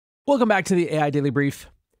Welcome back to the AI Daily Brief.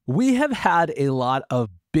 We have had a lot of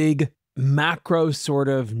big macro sort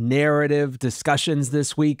of narrative discussions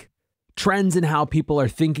this week, trends in how people are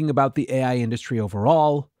thinking about the AI industry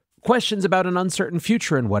overall, questions about an uncertain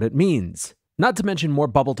future and what it means, not to mention more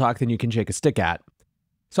bubble talk than you can shake a stick at.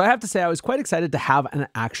 So I have to say I was quite excited to have an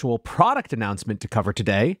actual product announcement to cover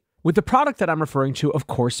today, with the product that I'm referring to, of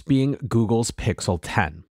course, being Google's Pixel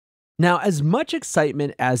 10. Now, as much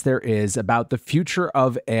excitement as there is about the future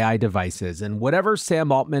of AI devices and whatever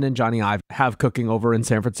Sam Altman and Johnny Ive have cooking over in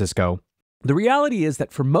San Francisco, the reality is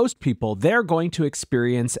that for most people, they're going to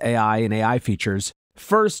experience AI and AI features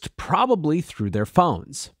first probably through their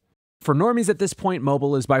phones. For normies at this point,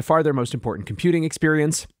 mobile is by far their most important computing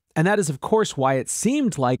experience, and that is of course why it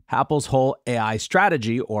seemed like Apple's whole AI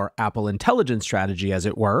strategy, or Apple Intelligence strategy as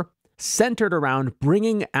it were, centered around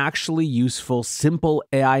bringing actually useful, simple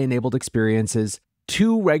AI-enabled experiences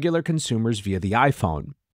to regular consumers via the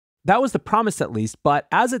iPhone. That was the promise at least, but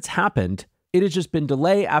as it's happened, it has just been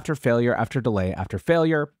delay after failure after delay after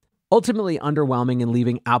failure, ultimately underwhelming and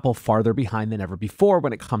leaving Apple farther behind than ever before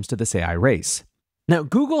when it comes to this AI race. Now,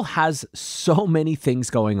 Google has so many things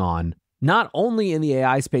going on, not only in the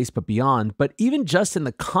AI space but beyond, but even just in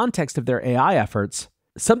the context of their AI efforts.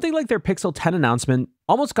 Something like their Pixel 10 announcement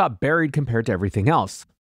almost got buried compared to everything else.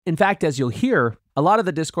 In fact, as you'll hear, a lot of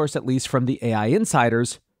the discourse, at least from the AI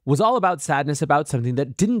insiders, was all about sadness about something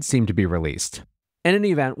that didn't seem to be released. In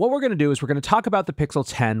any event, what we're going to do is we're going to talk about the Pixel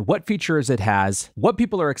 10, what features it has, what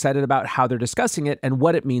people are excited about, how they're discussing it, and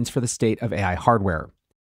what it means for the state of AI hardware.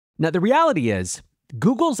 Now, the reality is,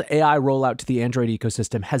 Google's AI rollout to the Android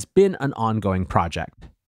ecosystem has been an ongoing project.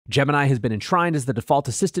 Gemini has been enshrined as the default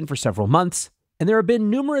assistant for several months, and there have been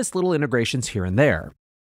numerous little integrations here and there.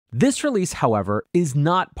 This release, however, is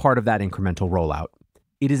not part of that incremental rollout.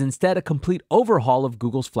 It is instead a complete overhaul of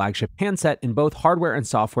Google's flagship handset in both hardware and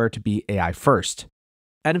software to be AI first.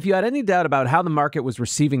 And if you had any doubt about how the market was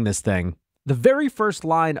receiving this thing, the very first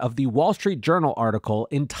line of the Wall Street Journal article,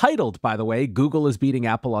 entitled, by the way, "Google is beating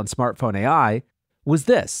Apple on smartphone AI," was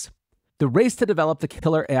this: "The race to develop the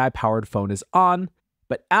killer AI-powered phone is on,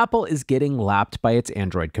 but Apple is getting lapped by its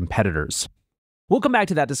Android competitors." We'll come back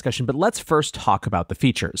to that discussion, but let's first talk about the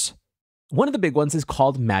features. One of the big ones is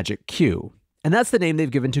called Magic Q, and that's the name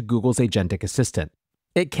they've given to Google's agentic assistant.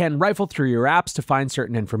 It can rifle through your apps to find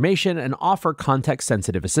certain information and offer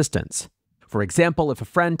context-sensitive assistance. For example, if a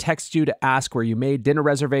friend texts you to ask where you made dinner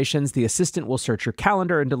reservations, the assistant will search your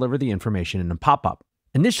calendar and deliver the information in a pop-up.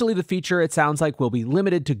 Initially, the feature, it sounds like, will be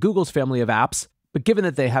limited to Google's family of apps, but given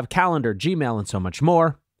that they have Calendar, Gmail, and so much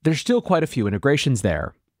more, there's still quite a few integrations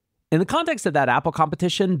there. In the context of that Apple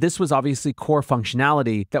competition, this was obviously core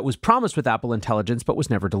functionality that was promised with Apple Intelligence but was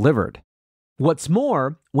never delivered. What's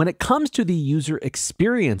more, when it comes to the user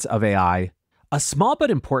experience of AI, a small but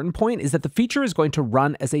important point is that the feature is going to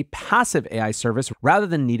run as a passive AI service rather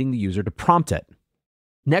than needing the user to prompt it.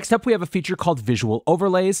 Next up, we have a feature called Visual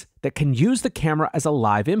Overlays that can use the camera as a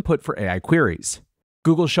live input for AI queries.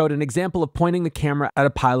 Google showed an example of pointing the camera at a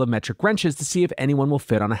pile of metric wrenches to see if anyone will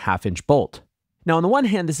fit on a half-inch bolt. Now, on the one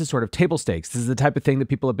hand, this is sort of table stakes. This is the type of thing that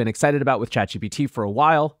people have been excited about with ChatGPT for a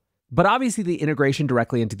while, but obviously the integration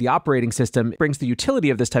directly into the operating system brings the utility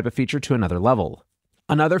of this type of feature to another level.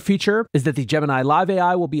 Another feature is that the Gemini Live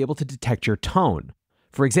AI will be able to detect your tone.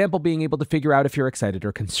 For example, being able to figure out if you're excited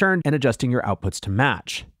or concerned and adjusting your outputs to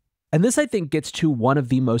match. And this, I think, gets to one of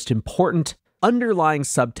the most important underlying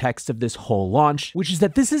subtext of this whole launch, which is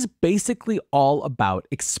that this is basically all about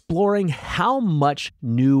exploring how much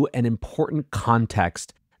new and important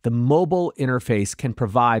context the mobile interface can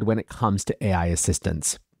provide when it comes to AI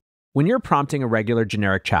assistance. When you're prompting a regular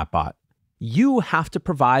generic chatbot, you have to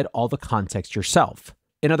provide all the context yourself.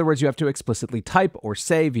 In other words, you have to explicitly type or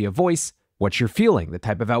say via voice what you're feeling, the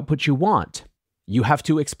type of output you want. You have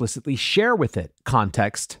to explicitly share with it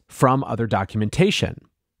context from other documentation.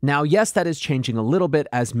 Now, yes, that is changing a little bit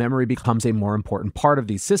as memory becomes a more important part of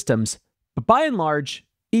these systems, but by and large,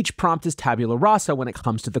 each prompt is tabula rasa when it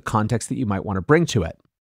comes to the context that you might want to bring to it.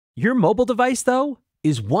 Your mobile device, though,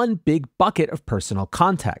 is one big bucket of personal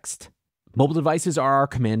context. Mobile devices are our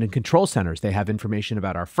command and control centers. They have information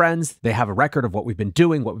about our friends. They have a record of what we've been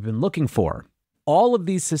doing, what we've been looking for. All of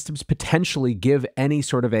these systems potentially give any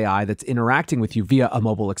sort of AI that's interacting with you via a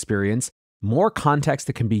mobile experience more context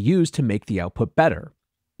that can be used to make the output better.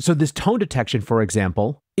 So this tone detection, for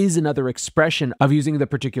example, is another expression of using the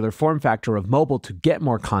particular form factor of mobile to get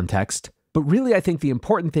more context. But really, I think the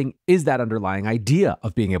important thing is that underlying idea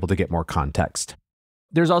of being able to get more context.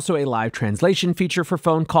 There's also a live translation feature for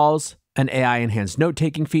phone calls, an AI-enhanced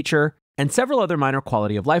note-taking feature, and several other minor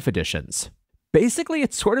quality of life additions. Basically,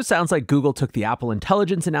 it sort of sounds like Google took the Apple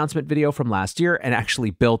Intelligence announcement video from last year and actually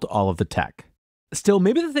built all of the tech. Still,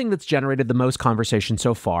 maybe the thing that's generated the most conversation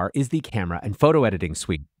so far is the camera and photo editing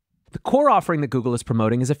suite. The core offering that Google is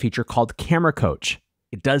promoting is a feature called Camera Coach.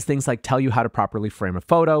 It does things like tell you how to properly frame a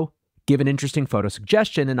photo, give an interesting photo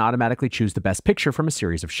suggestion, and automatically choose the best picture from a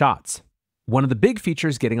series of shots. One of the big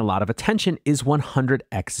features getting a lot of attention is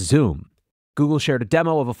 100x zoom. Google shared a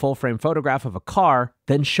demo of a full-frame photograph of a car,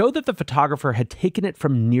 then showed that the photographer had taken it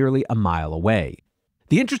from nearly a mile away.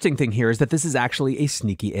 The interesting thing here is that this is actually a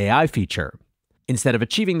sneaky AI feature. Instead of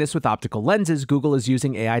achieving this with optical lenses, Google is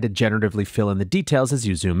using AI to generatively fill in the details as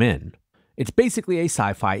you zoom in. It's basically a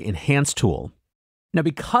sci-fi enhanced tool. Now,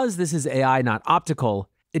 because this is AI, not optical,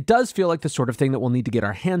 it does feel like the sort of thing that we'll need to get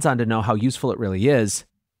our hands on to know how useful it really is.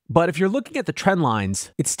 But if you're looking at the trend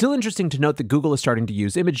lines, it's still interesting to note that Google is starting to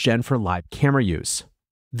use image gen for live camera use.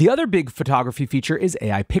 The other big photography feature is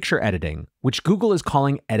AI picture editing, which Google is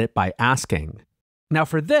calling Edit by Asking. Now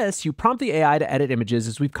for this, you prompt the AI to edit images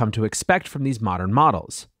as we've come to expect from these modern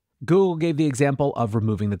models. Google gave the example of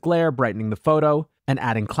removing the glare, brightening the photo, and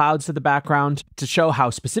adding clouds to the background to show how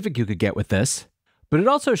specific you could get with this. But it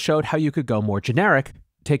also showed how you could go more generic,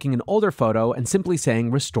 taking an older photo and simply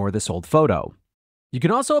saying, restore this old photo. You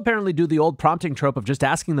can also apparently do the old prompting trope of just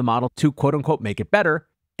asking the model to quote-unquote make it better,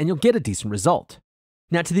 and you'll get a decent result.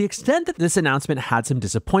 Now, to the extent that this announcement had some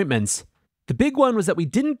disappointments, the big one was that we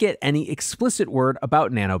didn't get any explicit word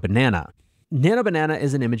about Nano Banana. Nano Banana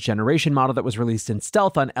is an image generation model that was released in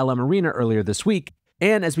stealth on LM Arena earlier this week,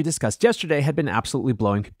 and as we discussed yesterday, had been absolutely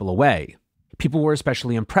blowing people away. People were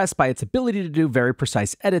especially impressed by its ability to do very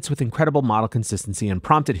precise edits with incredible model consistency and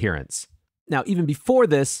prompt adherence. Now, even before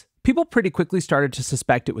this, people pretty quickly started to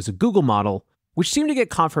suspect it was a Google model, which seemed to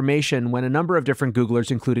get confirmation when a number of different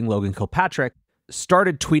Googlers, including Logan Kilpatrick,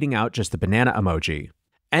 started tweeting out just the banana emoji.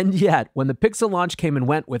 And yet, when the Pixel launch came and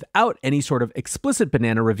went without any sort of explicit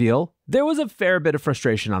banana reveal, there was a fair bit of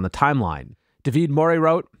frustration on the timeline. David Morey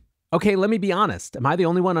wrote, "Okay, let me be honest. Am I the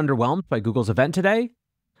only one underwhelmed by Google's event today?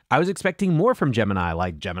 I was expecting more from Gemini,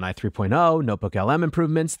 like Gemini 3.0, Notebook LM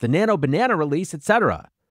improvements, the Nano Banana release, etc.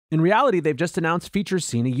 In reality, they've just announced features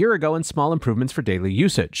seen a year ago and small improvements for daily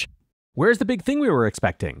usage. Where's the big thing we were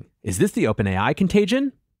expecting? Is this the OpenAI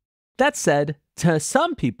contagion?" That said, to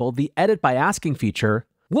some people, the Edit by Asking feature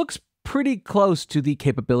looks pretty close to the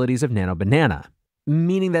capabilities of Nano Banana,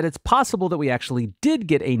 meaning that it's possible that we actually did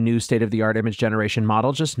get a new state-of-the-art image generation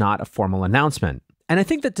model, just not a formal announcement. And I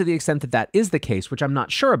think that to the extent that that is the case, which I'm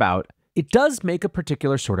not sure about, it does make a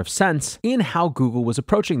particular sort of sense in how Google was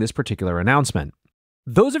approaching this particular announcement.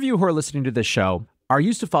 Those of you who are listening to this show are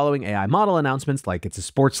used to following AI model announcements like it's a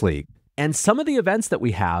sports league. And some of the events that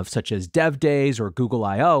we have, such as Dev Days or Google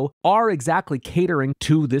I/O, are exactly catering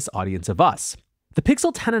to this audience of us. The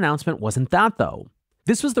Pixel 10 announcement wasn't that, though.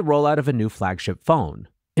 This was the rollout of a new flagship phone.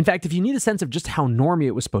 In fact, if you need a sense of just how normie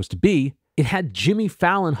it was supposed to be, it had Jimmy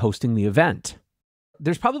Fallon hosting the event.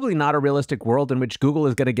 There's probably not a realistic world in which Google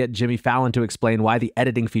is going to get Jimmy Fallon to explain why the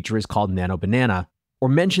editing feature is called Nano Banana, or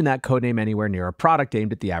mention that codename anywhere near a product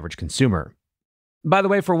aimed at the average consumer. By the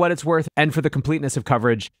way, for what it's worth, and for the completeness of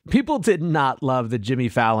coverage, people did not love the Jimmy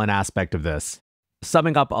Fallon aspect of this.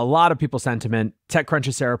 Summing up a lot of people's sentiment,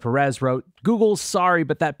 TechCrunch's Sarah Perez wrote, "Google's sorry,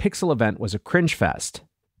 but that Pixel event was a cringe fest."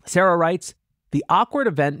 Sarah writes, "The awkward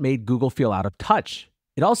event made Google feel out of touch.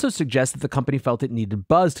 It also suggests that the company felt it needed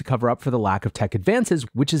buzz to cover up for the lack of tech advances,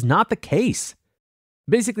 which is not the case."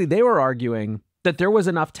 Basically, they were arguing that there was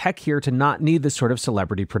enough tech here to not need this sort of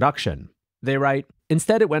celebrity production. They write,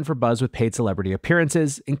 "Instead, it went for buzz with paid celebrity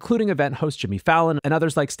appearances, including event host Jimmy Fallon and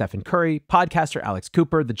others like Stephen Curry, podcaster Alex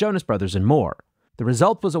Cooper, the Jonas Brothers, and more. The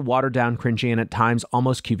result was a watered-down, cringy, and at times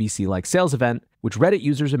almost QVC-like sales event, which Reddit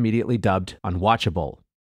users immediately dubbed unwatchable."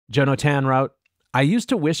 Jono Tan wrote, "I used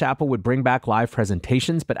to wish Apple would bring back live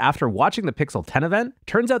presentations, but after watching the Pixel 10 event,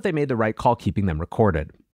 turns out they made the right call keeping them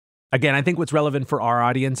recorded." Again, I think what's relevant for our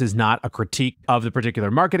audience is not a critique of the particular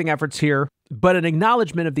marketing efforts here, but an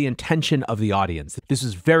acknowledgement of the intention of the audience. This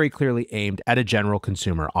is very clearly aimed at a general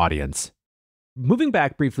consumer audience. Moving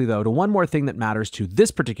back briefly, though, to one more thing that matters to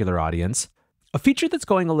this particular audience, a feature that's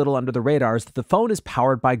going a little under the radar is that the phone is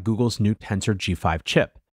powered by Google's new Tensor G5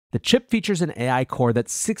 chip. The chip features an AI core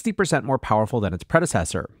that's 60% more powerful than its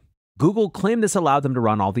predecessor. Google claimed this allowed them to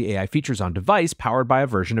run all the AI features on device powered by a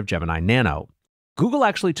version of Gemini Nano. Google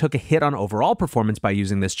actually took a hit on overall performance by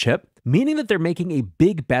using this chip, meaning that they're making a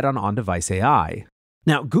big bet on on-device AI.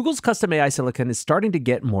 Now, Google's custom AI silicon is starting to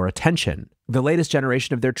get more attention. The latest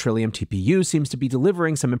generation of their Trillium TPU seems to be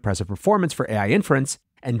delivering some impressive performance for AI inference,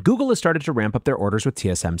 and Google has started to ramp up their orders with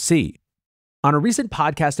TSMC. On a recent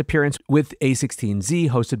podcast appearance with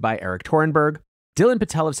A16Z hosted by Eric Torenberg, Dylan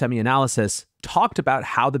Patel of SemiAnalysis talked about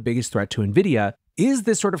how the biggest threat to NVIDIA is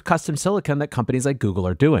this sort of custom silicon that companies like Google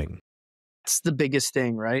are doing. That's the biggest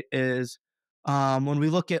thing, right? Is when we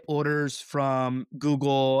look at orders from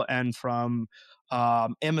Google and from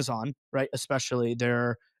Amazon, right? Especially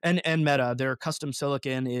and Meta, their custom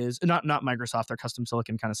silicon is not Microsoft. Their custom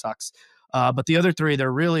silicon kind of sucks, but the other three,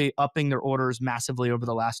 they're really upping their orders massively over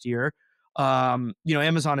the last year.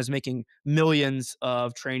 Amazon is making millions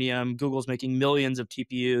of Trainium. Google's making millions of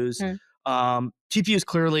TPUs. TPUs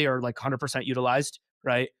clearly are like 100% utilized,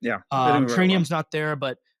 right? Yeah. Trainium's not there,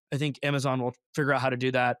 but I think Amazon will figure out how to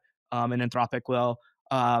do that, and Anthropic will.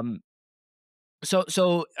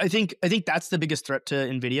 So I think that's the biggest threat to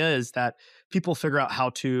NVIDIA is that people figure out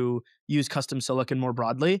how to use custom silicon more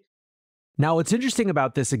broadly. Now, what's interesting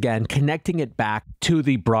about this, again, connecting it back to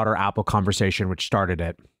the broader Apple conversation, which started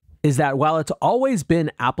it, is that while it's always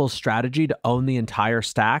been Apple's strategy to own the entire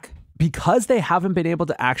stack, because they haven't been able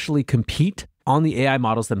to actually compete on the AI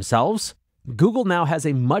models themselves, Google now has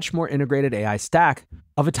a much more integrated AI stack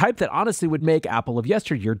of a type that honestly would make Apple of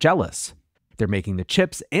yesteryear jealous. They're making the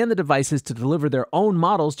chips and the devices to deliver their own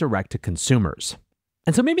models direct to consumers.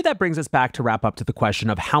 And so maybe that brings us back to wrap up to the question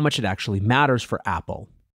of how much it actually matters for Apple.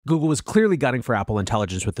 Google was clearly gunning for Apple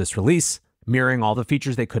Intelligence with this release, mirroring all the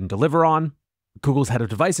features they couldn't deliver on. Google's head of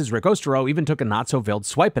devices, Rick Osterloh, even took a not-so-veiled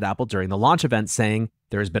swipe at Apple during the launch event, saying,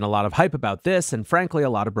 "There has been a lot of hype about this, and frankly, a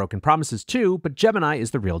lot of broken promises too, but Gemini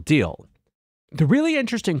is the real deal." The really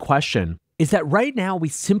interesting question is that right now we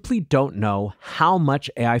simply don't know how much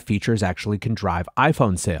AI features actually can drive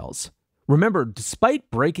iPhone sales. Remember, despite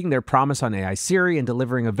breaking their promise on AI Siri and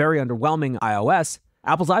delivering a very underwhelming iOS,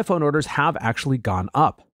 Apple's iPhone orders have actually gone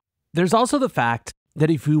up. There's also the fact that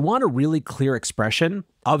if we want a really clear expression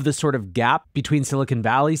of the sort of gap between Silicon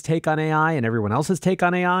Valley's take on AI and everyone else's take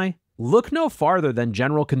on AI, look no farther than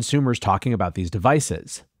general consumers talking about these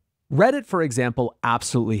devices. Reddit, for example,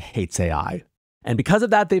 absolutely hates AI. And because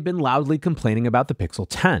of that, they've been loudly complaining about the Pixel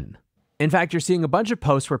 10. In fact, you're seeing a bunch of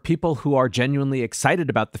posts where people who are genuinely excited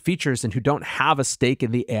about the features and who don't have a stake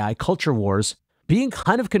in the AI culture wars being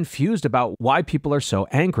kind of confused about why people are so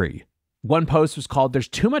angry. One post was called "There's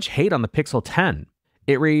too much hate on the Pixel 10."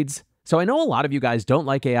 It reads, "So I know a lot of you guys don't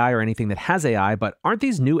like AI or anything that has AI, but aren't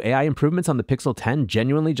these new AI improvements on the Pixel 10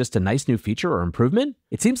 genuinely just a nice new feature or improvement?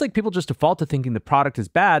 It seems like people just default to thinking the product is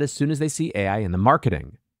bad as soon as they see AI in the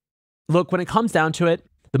marketing." Look, when it comes down to it,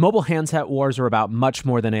 the mobile handset wars are about much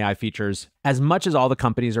more than AI features, as much as all the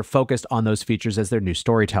companies are focused on those features as their new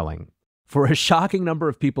storytelling. For a shocking number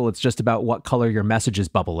of people, it's just about what color your messages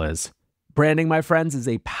bubble is. Branding, my friends, is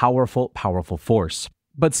a powerful, powerful force.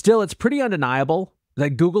 But still, it's pretty undeniable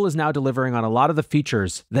that Google is now delivering on a lot of the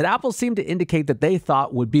features that Apple seemed to indicate that they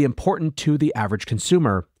thought would be important to the average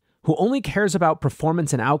consumer, who only cares about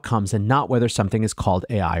performance and outcomes and not whether something is called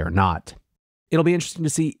AI or not. It'll be interesting to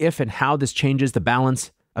see if and how this changes the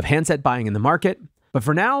balance of handset buying in the market. But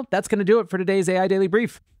for now, that's going to do it for today's AI Daily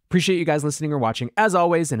Brief. Appreciate you guys listening or watching as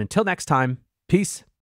always, and until next time, peace.